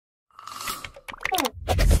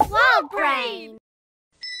brain.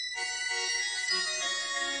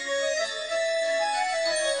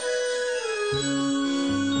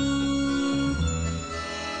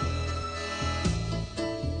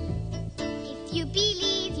 If you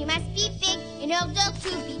believe you must be big in order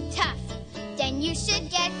to be tough, then you should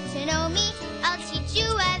get to know me. I'll teach you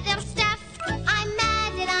other stuff. I'm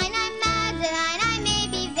Madeline, I may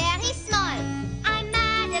be very small. I'm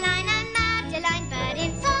Madeline, but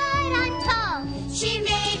inside I'm tall. She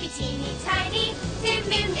may be teeny tiny,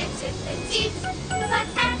 diminutive and petite, but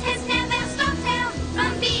that has never stopped her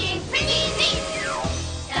from being pretty neat.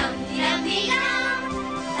 Dum-dee-dum-dee-dum,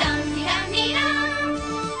 dum-dee-dum-dee-dum,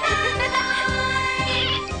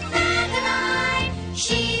 Madeline, Madeline.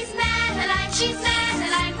 She's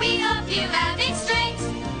Madeline, we hope you have it straight.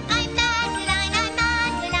 I'm Madeline,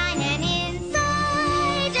 and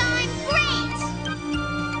inside I'm great.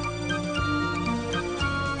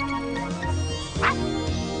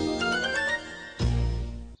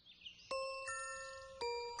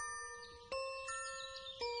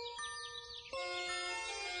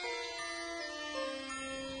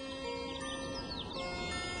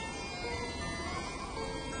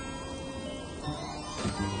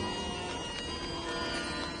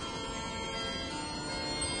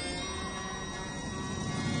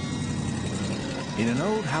 In an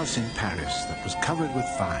old house in Paris that was covered with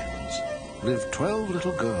vines lived 12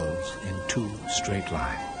 little girls in 2 straight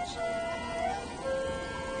lines.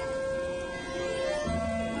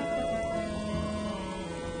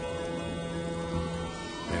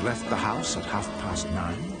 They left the house at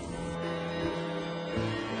 9:30.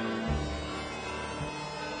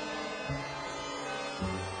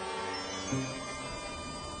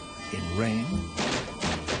 In rain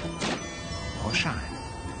or shine.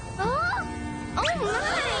 Oh my!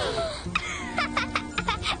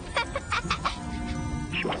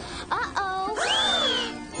 Uh-oh.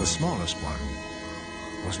 The smallest one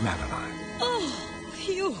was Madeline. Oh,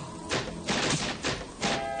 phew.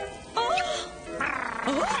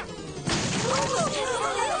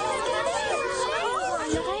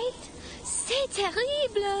 C'est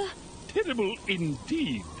terrible. Terrible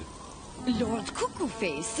indeed. Lord Cuckoo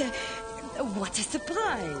Face, what a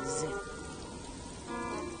surprise.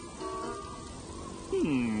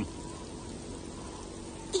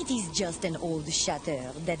 It is just an old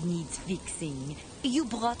shutter that needs fixing. You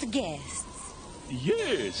brought guests.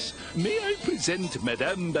 Yes, may I present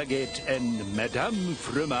Madame Baguette and Madame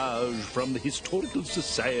Fromage from the Historical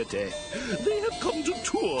Society. They have come to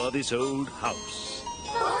tour this old house.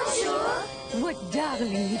 Bonjour. What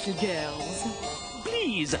darling little girls.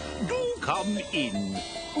 Please, do come in.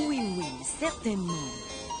 Oui, certainement.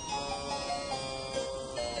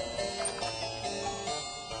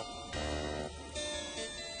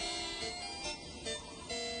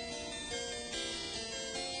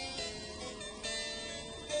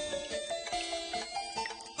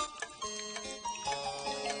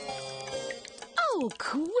 Oh,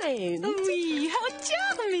 quaint! Oui, how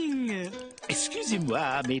charming!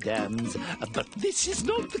 Excusez-moi, mesdames, but this is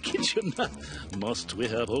not the kitchen. Must we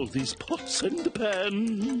have all these pots and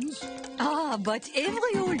pans? Ah, but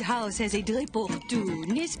every old house has a drip or two,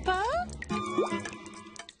 n'est-ce pas?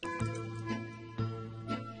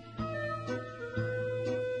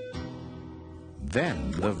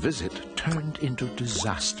 Then the visit turned into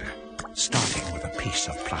disaster, starting with a piece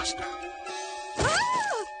of plaster.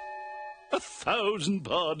 1,000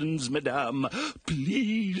 pardons, madame.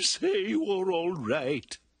 Please say you're all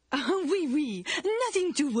right. Oui,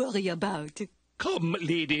 nothing to worry about. Come,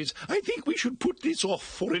 ladies, I think we should put this off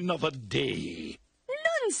for another day.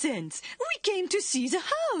 Nonsense! We came to see the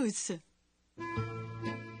house.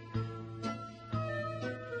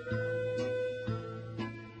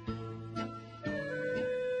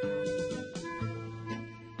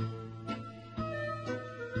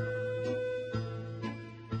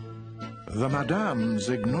 The madames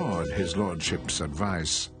ignored his lordship's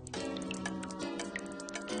advice.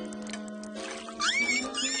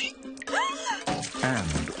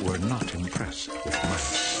 And were not impressed with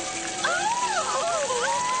mice.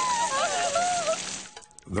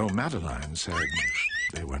 Though Madeline said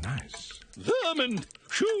they were nice. Vermin!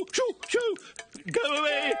 Shoo, shoo, shoo! Go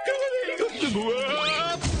away! Go away!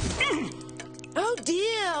 Oh,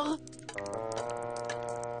 dear!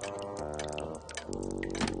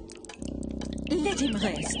 Let him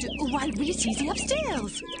rest while we see the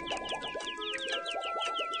upstairs.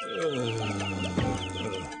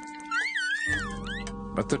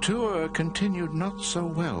 But the tour continued not so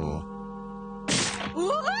well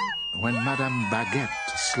when Madame Baguette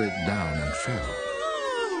slid down and fell.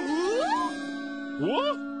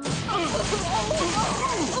 What?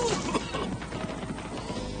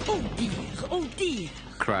 Oh, dear. Oh, dear.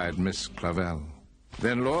 cried Miss Clavel.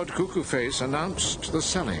 Then Lord Cuckoo-Face announced the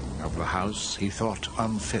selling of the house he thought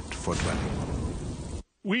unfit for dwelling.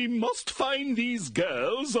 We must find these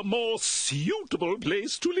girls a more suitable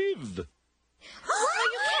place to live. Oh,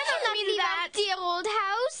 you cannot leave our dear old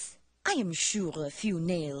house. I am sure a few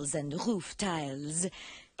nails and roof tiles.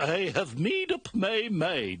 I have made up my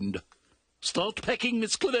mind. Start packing,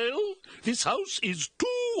 Miss Clavel. This house is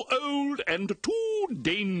too old and too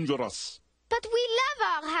dangerous. But we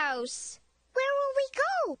love our house. Where will we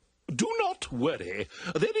go? Do not worry.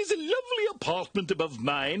 There is a lovely apartment above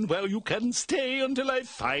mine where you can stay until I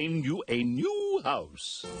find you a new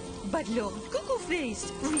house. But Lord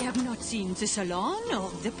Cuckoo-Face, we have not seen the salon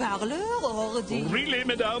or the parlor or the... Really,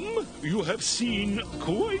 madame? You have seen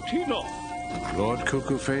quite enough. Lord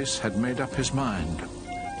Cuckoo-Face had made up his mind,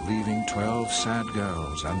 leaving 12 sad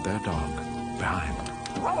girls and their dog behind.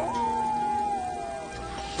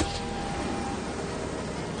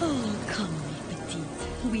 Oh, come, mes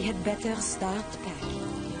petites. We had better start packing.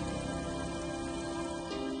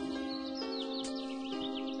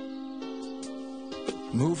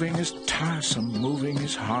 Moving is tiresome, moving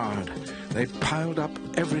is hard. They piled up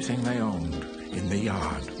everything they owned in the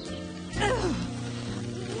yard.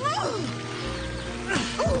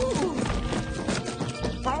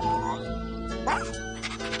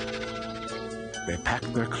 They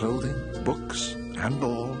packed their clothing, books, and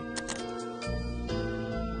all,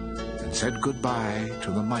 and said goodbye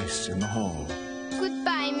to the mice in the hall.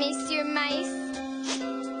 Goodbye, Monsieur Mice.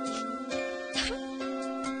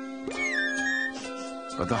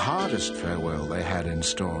 But the hardest farewell they had in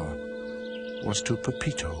store was to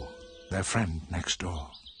Pepito, their friend next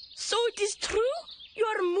door. So it is true? You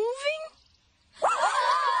are moving?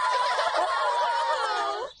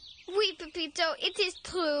 Oui, Pepito, it is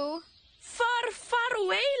true. Far, far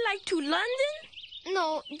away, like to London?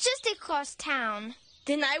 No, just across town.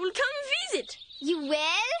 Then I will come visit. You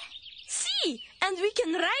will? See, and we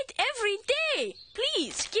can write every day.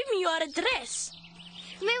 Please, give me your address.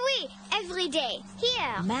 Mais oui, every day.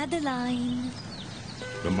 Here. Madeline.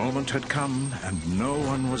 The moment had come, and no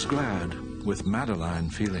one was glad, with Madeline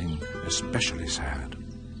feeling especially sad.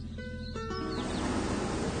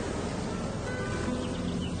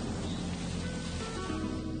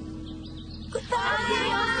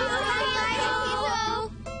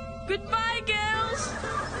 Goodbye, girls.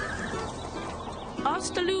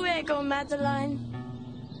 Hasta luego, Madeline.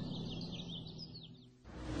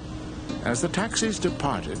 As the taxis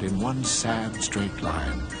departed in one sad straight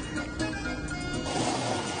line,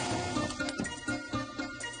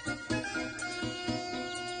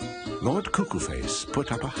 Lord Cuckoo-Face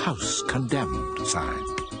put up a house condemned sign.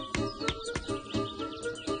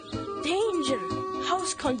 Danger.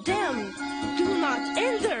 House condemned. Do not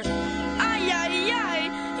enter. Ay, ay, ay.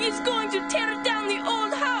 He's going to tear down the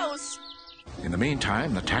old house. In the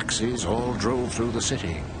meantime, the taxis all drove through the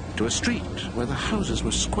city to a street where the houses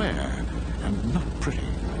were square and not pretty.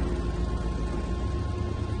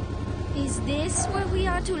 Is this where we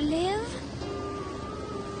are to live?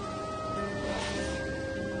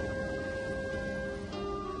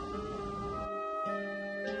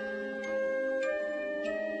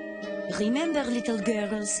 Remember, little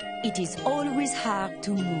girls, it is always hard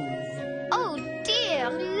to move. Oh dear,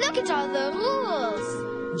 look at all the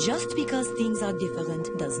rules. Just because things are different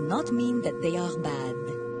does not mean that they are bad.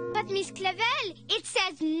 But Miss Clavel, it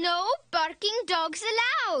says no barking dogs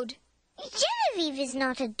allowed. Genevieve is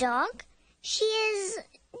not a dog. She is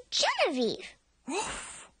Genevieve.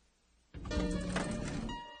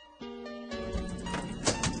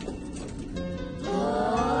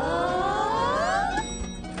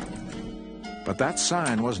 But that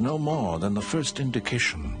sign was no more than the first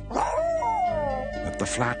indication that the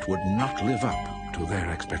flat would not live up to their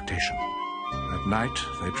expectation. At night,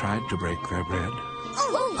 they tried to break their bread.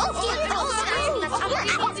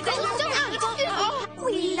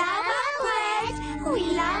 We love our bread, we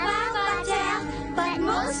love our butter, but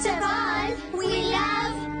most of all, we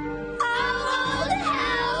love our old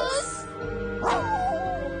house.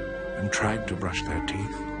 And tried to brush their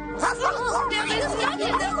teeth. There is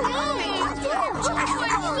nothing wrong.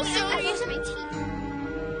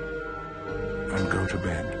 And go to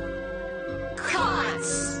bed.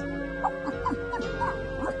 Cots.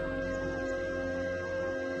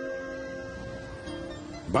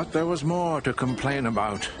 But there was more to complain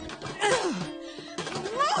about.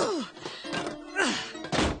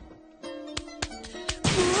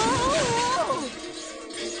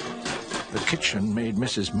 The kitchen made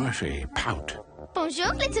Mrs. Murphy pout.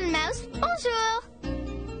 Bonjour, little mouse. Bonjour.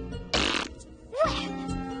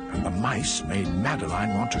 And the mice made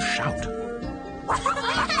Madeline want to shout.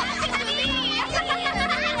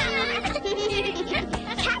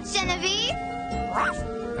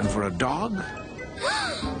 for a dog?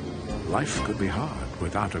 Life could be hard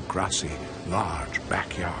without a grassy, large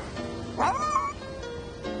backyard.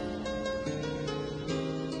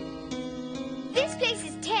 This place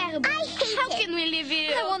is terrible. I hate How it. can we live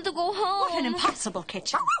here? I want to go home. What an impossible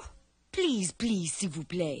kitchen. Please, please, s'il vous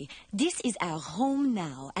plaît. This is our home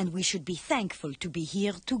now, and we should be thankful to be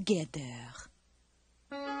here together.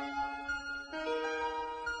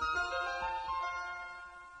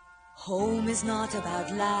 Home is not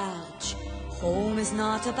about large. Home is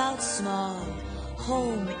not about small.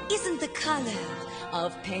 Home isn't the color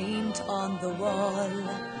of paint on the wall.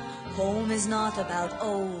 Home is not about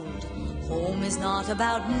old. Home is not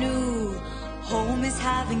about new. Home is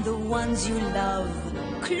having the ones you love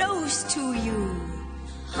close to you.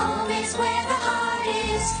 Home is where the heart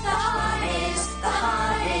is, the heart is, the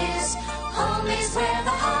heart is. Home is where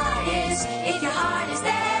the heart is. If your heart is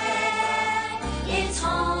there, it's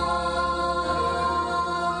home.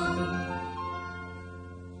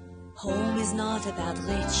 Home is not about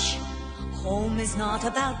rich. Home is not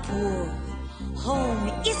about poor. Home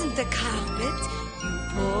isn't the carpet you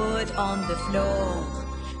put on the floor.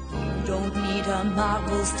 You don't need a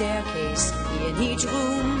marble staircase in each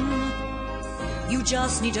room. You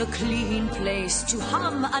just need a clean place to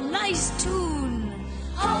hum a nice tune.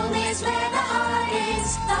 Home is where the heart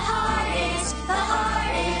is, the heart is, the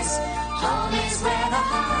heart is. Home is where the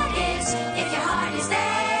heart is. If your heart is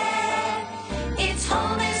there, it's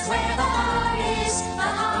home is where the heart is, the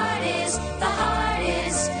heart is, the heart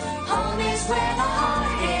is. Home is where the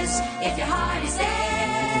heart is. If your heart is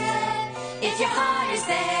there, if your heart is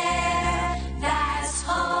there, that's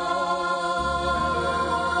home.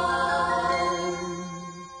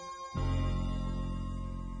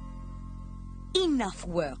 Enough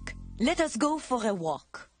work. Let us go for a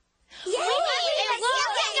walk.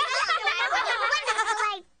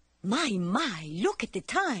 My, look at the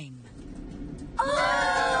time.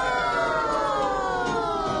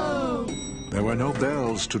 There were no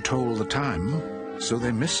bells to toll the time, so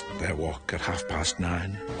they missed their walk at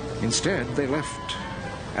 9:30. Instead, they left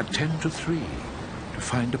at 2:50 to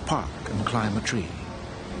find a park and climb a tree.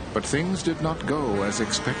 But things did not go as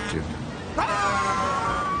expected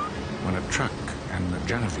when a truck and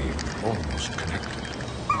Genevieve almost connected.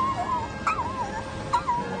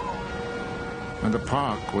 And the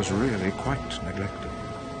park was really quite neglected.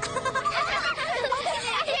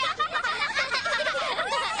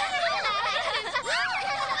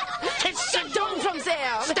 Sit down from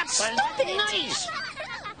there! Stop it! Nice!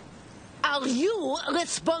 Are you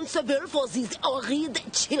responsible for these horrid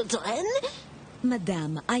children?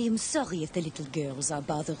 Madame, I am sorry if the little girls are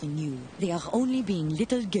bothering you. They are only being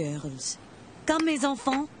little girls. Come, mes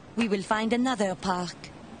enfants, we will find another park.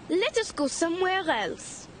 Let us go somewhere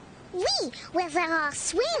else. Oui, where there are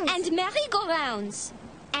swings. And merry-go-rounds.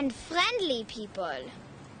 And friendly people.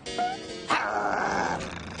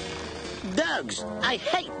 Dogs! I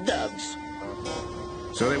hate dogs!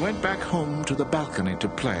 So they went back home to the balcony to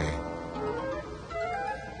play.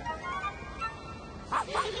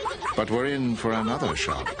 But were in for another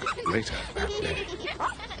shock later that day.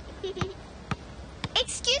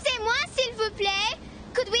 Excusez-moi, s'il vous plaît.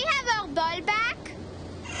 Could we have our ball back?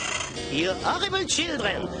 You horrible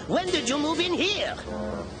children! When did you move in here?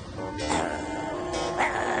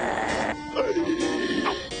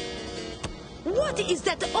 What is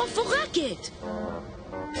that awful racket?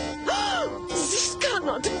 This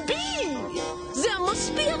cannot be! There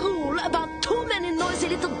must be a rule about too many noisy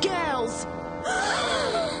little girls.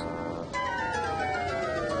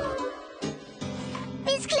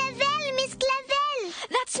 Miss Clavel, Miss Clavel.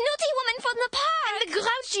 That snooty woman from the park! And the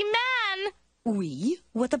grouchy man! Oui,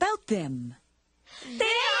 what about them?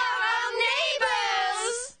 They are our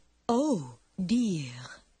neighbors! Oh, dear.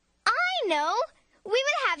 I know. We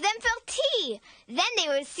will have them for tea. Then they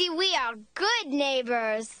will see we are good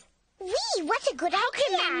neighbors. Oui, what a good How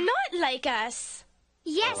can they not like us?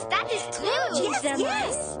 Yes, that is true.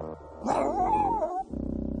 Yes.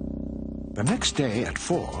 The next day at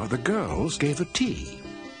 4, the girls gave a tea.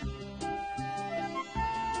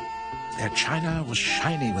 Their china was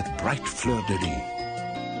shiny with bright fleur-de-lis.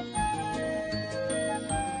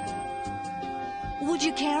 Would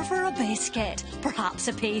you care for a biscuit? Perhaps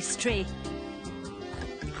a pastry?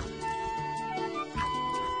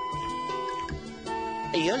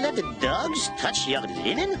 You let the dogs touch your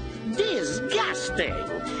linen? Disgusting!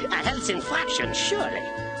 A health infraction, surely.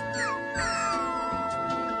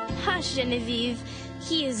 Hush, Genevieve.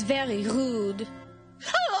 He is very rude.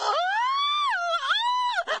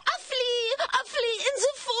 A flea in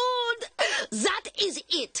the food! That is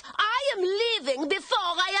it. I am leaving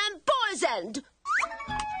before I am poisoned.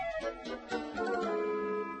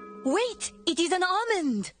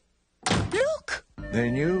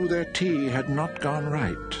 tea had not gone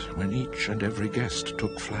right when each and every guest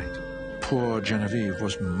took flight. Poor Genevieve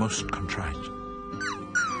was most contrite.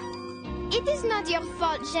 It is not your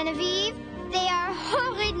fault, Genevieve. They are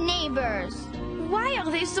horrid neighbors. Why are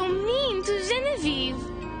they so mean to Genevieve?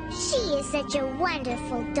 She is such a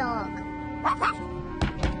wonderful dog.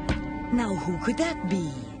 Now who could that be?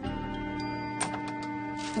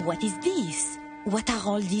 What is this? What are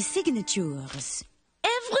all these signatures?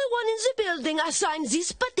 Everyone in the building has signed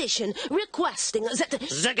this petition requesting that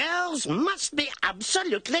The girls must be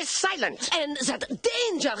absolutely silent. and that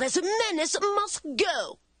dangerous menace must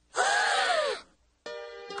go.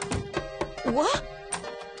 What?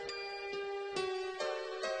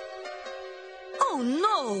 Oh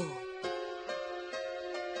no!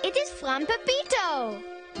 It is from Pepito.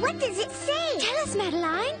 What does it say? Tell us,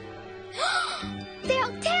 Madeline. They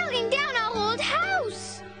are tearing down our old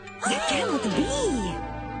house. That cannot be!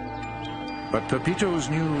 But Pepito's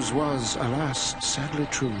news was, alas, sadly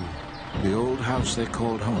true. The old house they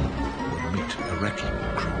called home would meet a wrecking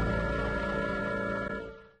crew.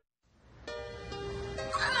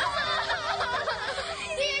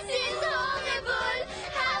 This is horrible.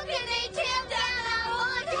 How can they tear down our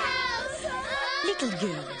old house? Little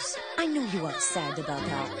girls, I know you are sad about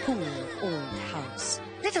our poor old house.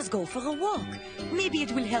 Let us go for a walk. Maybe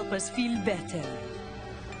it will help us feel better.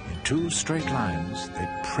 In 2 straight lines, they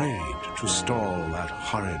prayed to stall that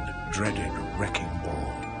horrid, dreaded wrecking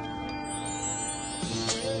ball.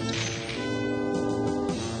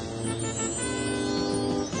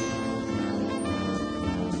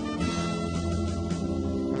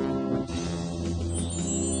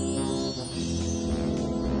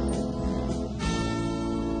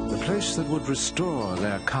 The place that would restore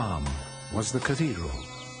their calm was the cathedral,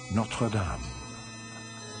 Notre Dame.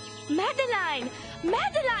 Madeline!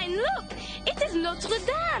 Madeline, look! It is Notre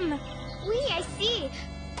Dame! Oui, I see.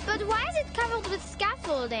 But why is it covered with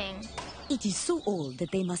scaffolding? It is so old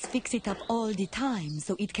that they must fix it up all the time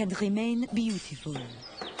so it can remain beautiful.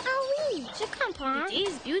 Ah oui, je comprends. It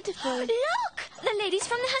is beautiful. Look! The ladies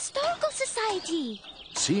from the Historical Society.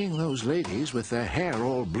 Seeing those ladies with their hair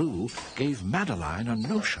all blue gave Madeline a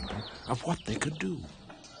notion of what they could do.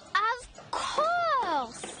 Of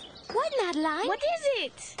course. What, Madeline? What is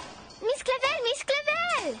it? Miss Clavel, Miss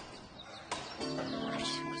Clavel!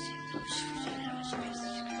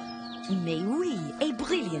 Mais oui, a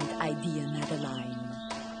brilliant idea, Madeline.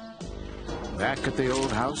 Back at the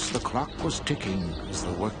old house, the clock was ticking as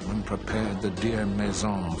the workmen prepared the dear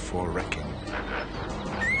maison for wrecking.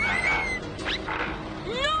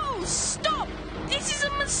 No! Stop! This is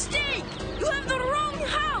a mistake! You have the wrong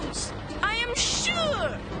house! I am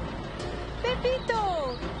sure!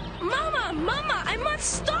 Pepito! Mama! Mama! I must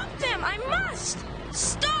stop them! I must!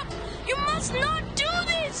 Stop! You must not do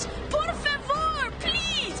this! Por favor!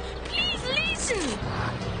 Please! Please listen!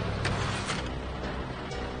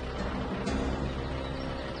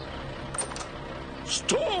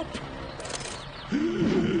 Stop!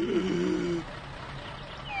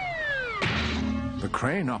 The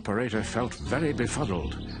crane operator felt very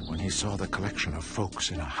befuddled when he saw the collection of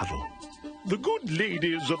folks in a huddle. The good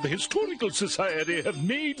ladies of the Historical Society have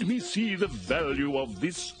made me see the value of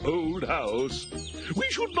this old house. We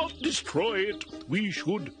should not destroy it. We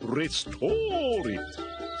should restore it.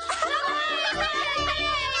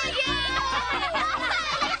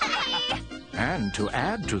 And to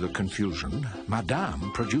add to the confusion,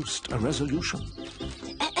 Madame produced a resolution.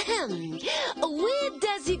 We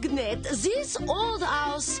designate this old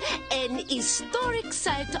house an historic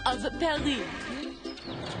site of Paris.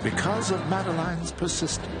 Because of Madeline's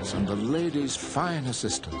persistence and the ladies' fine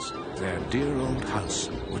assistance, their dear old house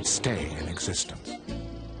would stay in existence.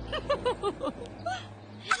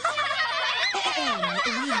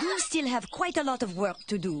 We do still have quite a lot of work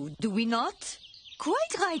to do we not?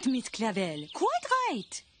 Quite right, Miss Clavel, quite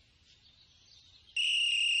right.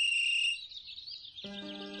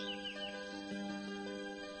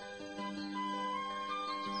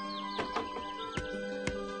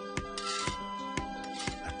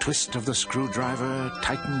 A twist of the screwdriver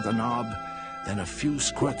tightened the knob, then a few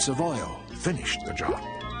squirts of oil finished the job.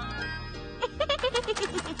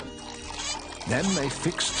 Then they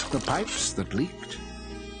fixed the pipes that leaked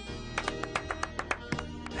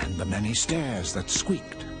and the many stairs that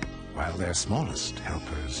squeaked while their smallest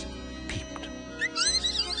helpers peeped.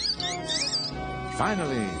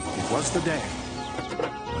 Finally, it was the day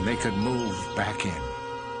when they could move back in.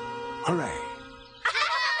 Hooray!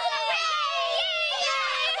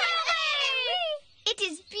 It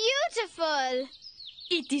is beautiful.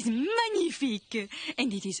 It is magnifique,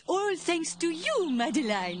 and it is all thanks to you,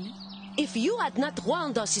 Madeline. If you had not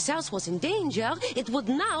warned us his house was in danger, it would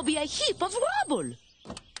now be a heap of rubble.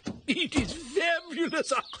 It is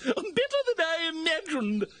fabulous. Better than I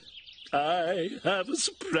imagined. I have a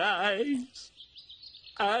surprise.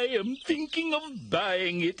 I am thinking of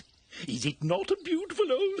buying it. Is it not a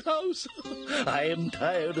beautiful old house? I am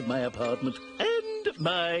tired of my apartment and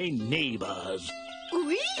my neighbors.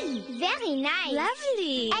 Oui. Very nice.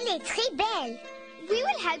 Lovely. Elle est très belle. We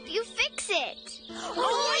will help you fix it.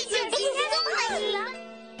 Oh, it's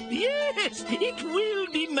Yes, it will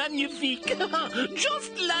be magnifique.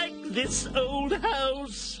 Just like this old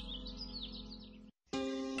house.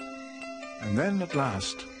 And then at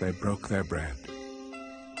last they broke their bread.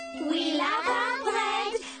 We love our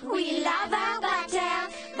bread, we love our butter,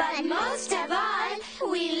 but most of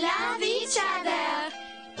all, we love each other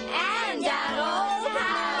and our old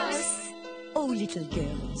house. Oh, little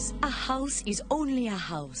girls, a house is only a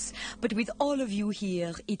house, but with all of you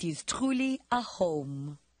here, it is truly a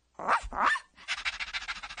home.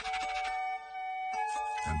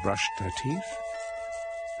 And brushed their teeth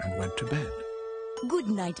and went to bed. Good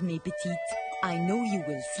night, mes petites. I know you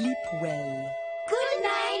will sleep well.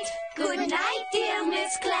 Good night, dear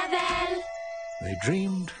Miss Clavel. They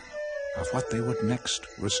dreamed of what they would next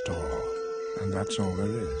restore. And that's all there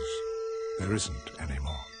is. There isn't any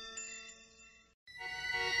more.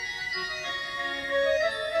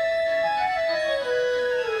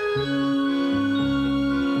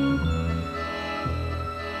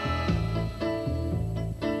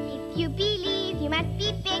 If you believe you must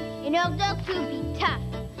be big in order to be tough,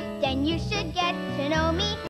 then you should get to know me.